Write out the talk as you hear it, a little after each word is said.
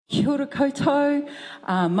Kia ora koutou,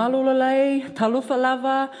 malololei, talofa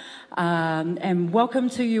lava, and welcome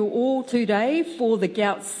to you all today for the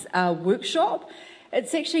Gout's workshop.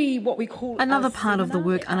 It's actually what we call another part of the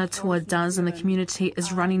work Anatua does in the community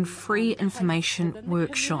is running free information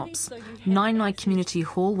workshops. Naenae Community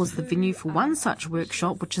Hall was the venue for one such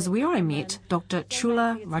workshop, which is where I met Dr.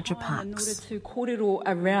 Chula Rajapakse. To kōrero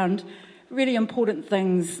around really important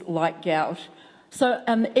things like gout. So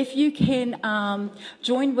if you can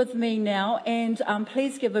join with me now and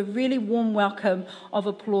please give a really warm welcome of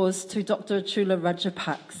applause to Dr. Chula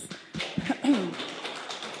Rajapakse.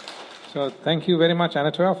 So thank you very much,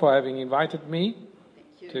 Anatua, for having invited me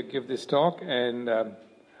to give this talk, and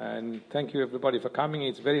thank you everybody for coming.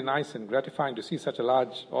 It's very nice and gratifying to see such a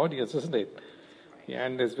large audience, isn't it? Yeah,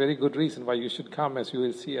 and there's very good reason why you should come, as you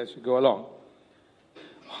will see as you go along.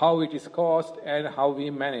 How it is caused and how we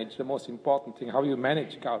manage, the most important thing, how you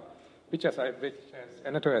manage gout, which as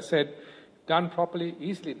Anatua said, done properly,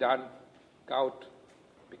 easily done, gout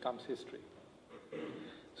becomes history.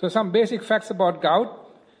 So some basic facts about gout.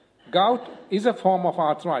 Gout is a form of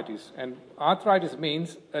arthritis, and arthritis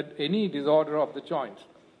means any disorder of the joints.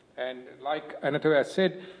 And like Anatua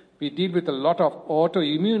said, we deal with a lot of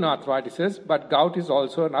autoimmune arthritis, but gout is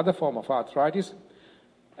also another form of arthritis.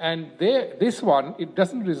 And this arthritis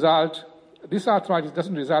doesn't result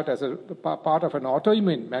as a part of an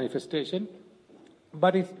autoimmune manifestation,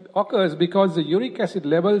 but it occurs because the uric acid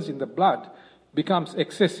levels in the blood becomes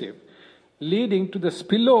excessive, leading to the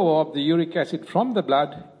spillover of the uric acid from the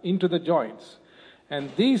blood into the joints. And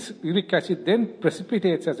this uric acid then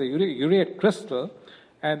precipitates as a ureate crystal,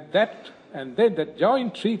 and then the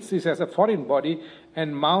joint treats this as a foreign body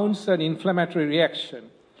and mounts an inflammatory reaction,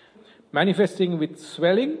 manifesting with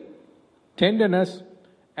swelling, tenderness,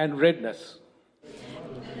 and redness.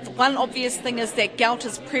 One obvious thing is that gout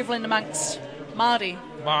is prevalent amongst Māori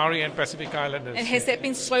and Pacific Islanders. And has that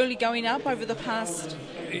been slowly going up over the past?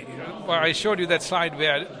 Well, I showed you that slide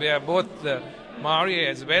where both the Māori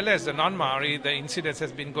as well as the non-Māori, the incidence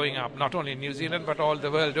has been going up, not only in New Zealand but all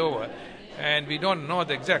the world over. And we don't know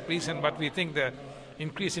the exact reason, but we think the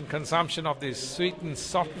increase in consumption of these sweetened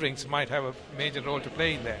soft drinks might have a major role to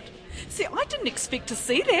play in that. See, I didn't expect to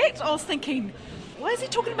see that. I was thinking, why is he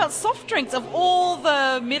talking about soft drinks? Of all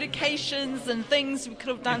the medications and things we could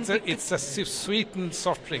have done. It's a sweetened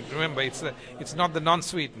soft drink. Remember, it's not the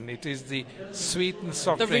non-sweetened. It is the sweetened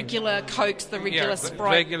soft drink. The regular Cokes, the regular Sprite. The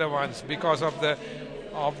regular ones, because of the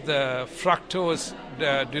fructose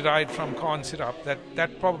derived from corn syrup.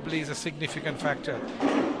 That probably is a significant factor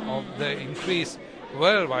of the increase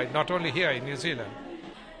worldwide, not only here in New Zealand.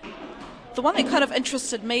 The one that kind of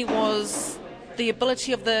interested me was the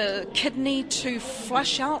ability of the kidney to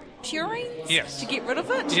flush out purines, yes, to get rid of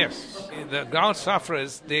it? Yes. The gout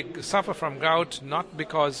sufferers, they suffer from gout not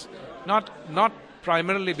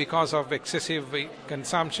primarily because of excessive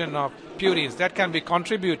consumption of purines. That can be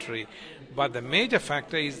contributory. But the major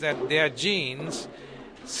factor is that their genes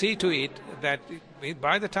see to it that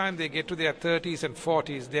by the time they get to their 30s and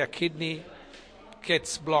 40s, their kidney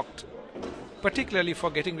gets blocked, particularly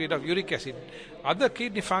for getting rid of uric acid. Other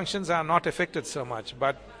kidney functions are not affected so much,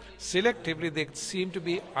 but selectively they seem to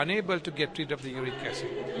be unable to get rid of the uric acid.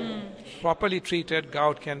 Properly treated,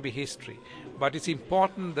 gout can be history. But it's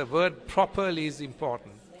important, the word properly is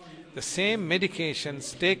important. The same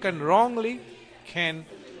medications taken wrongly can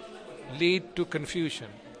lead to confusion.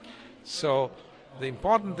 So the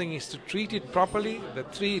important thing is to treat it properly. The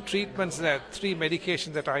three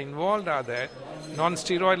medications that are involved are that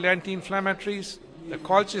non-steroidal anti-inflammatories, the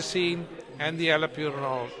colchicine, and the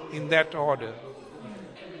allopurinol, in that order.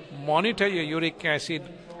 Monitor your uric acid.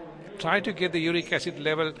 Try to get the uric acid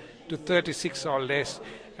level to 36 or less,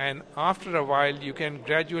 and after a while you can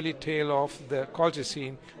gradually tail off the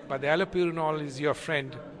colchicine, but the allopurinol is your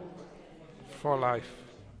friend for life.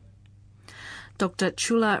 Dr.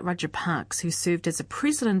 Chula Rajapakse, who served as a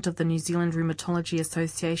president of the New Zealand Rheumatology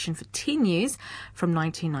Association for 10 years from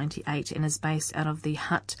 1998 and is based out of the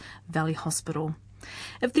Hutt Valley Hospital.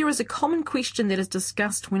 If there is a common question that is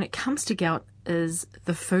discussed when it comes to gout is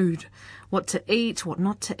the food. What to eat, what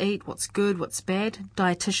not to eat, what's good, what's bad.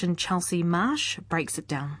 Dietitian Marsh breaks it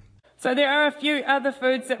down. So there are a few other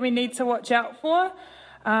foods that we need to watch out for.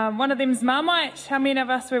 One of them is Marmite. How many of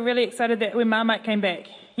us were really excited that when Marmite came back?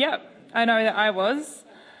 Yep. I know that I was.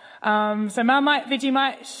 So Marmite,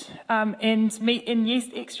 Vegemite, and meat and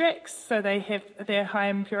yeast extracts. So they're high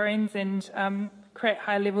in purines and create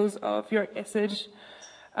high levels of uric acid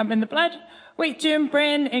in the blood. Wheat germ,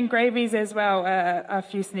 bran, and gravies as well are a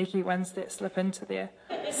few sneaky ones that slip into there.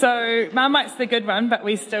 So Marmite's the good one, but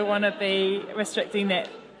we still want to be restricting that.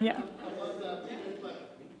 Yeah.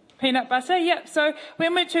 Peanut butter, yep. So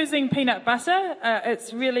when we're choosing peanut butter,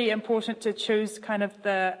 it's really important to choose kind of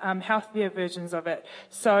the healthier versions of it.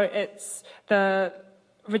 So it's the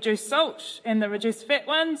reduced salt and the reduced fat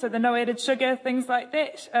one, so the no added sugar, things like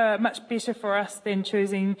that, much better for us than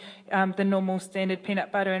choosing the normal standard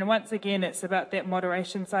peanut butter. And once again, it's about that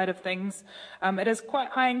moderation side of things. It is quite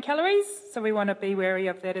high in calories, so we want to be wary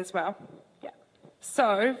of that as well.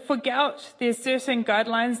 So for gout, there's certain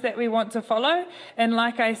guidelines that we want to follow. And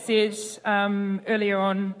like I said earlier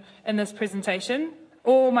on in this presentation,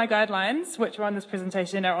 all my guidelines, which are on this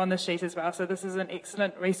presentation, are on the sheet as well. So this is an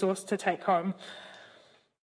excellent resource to take home.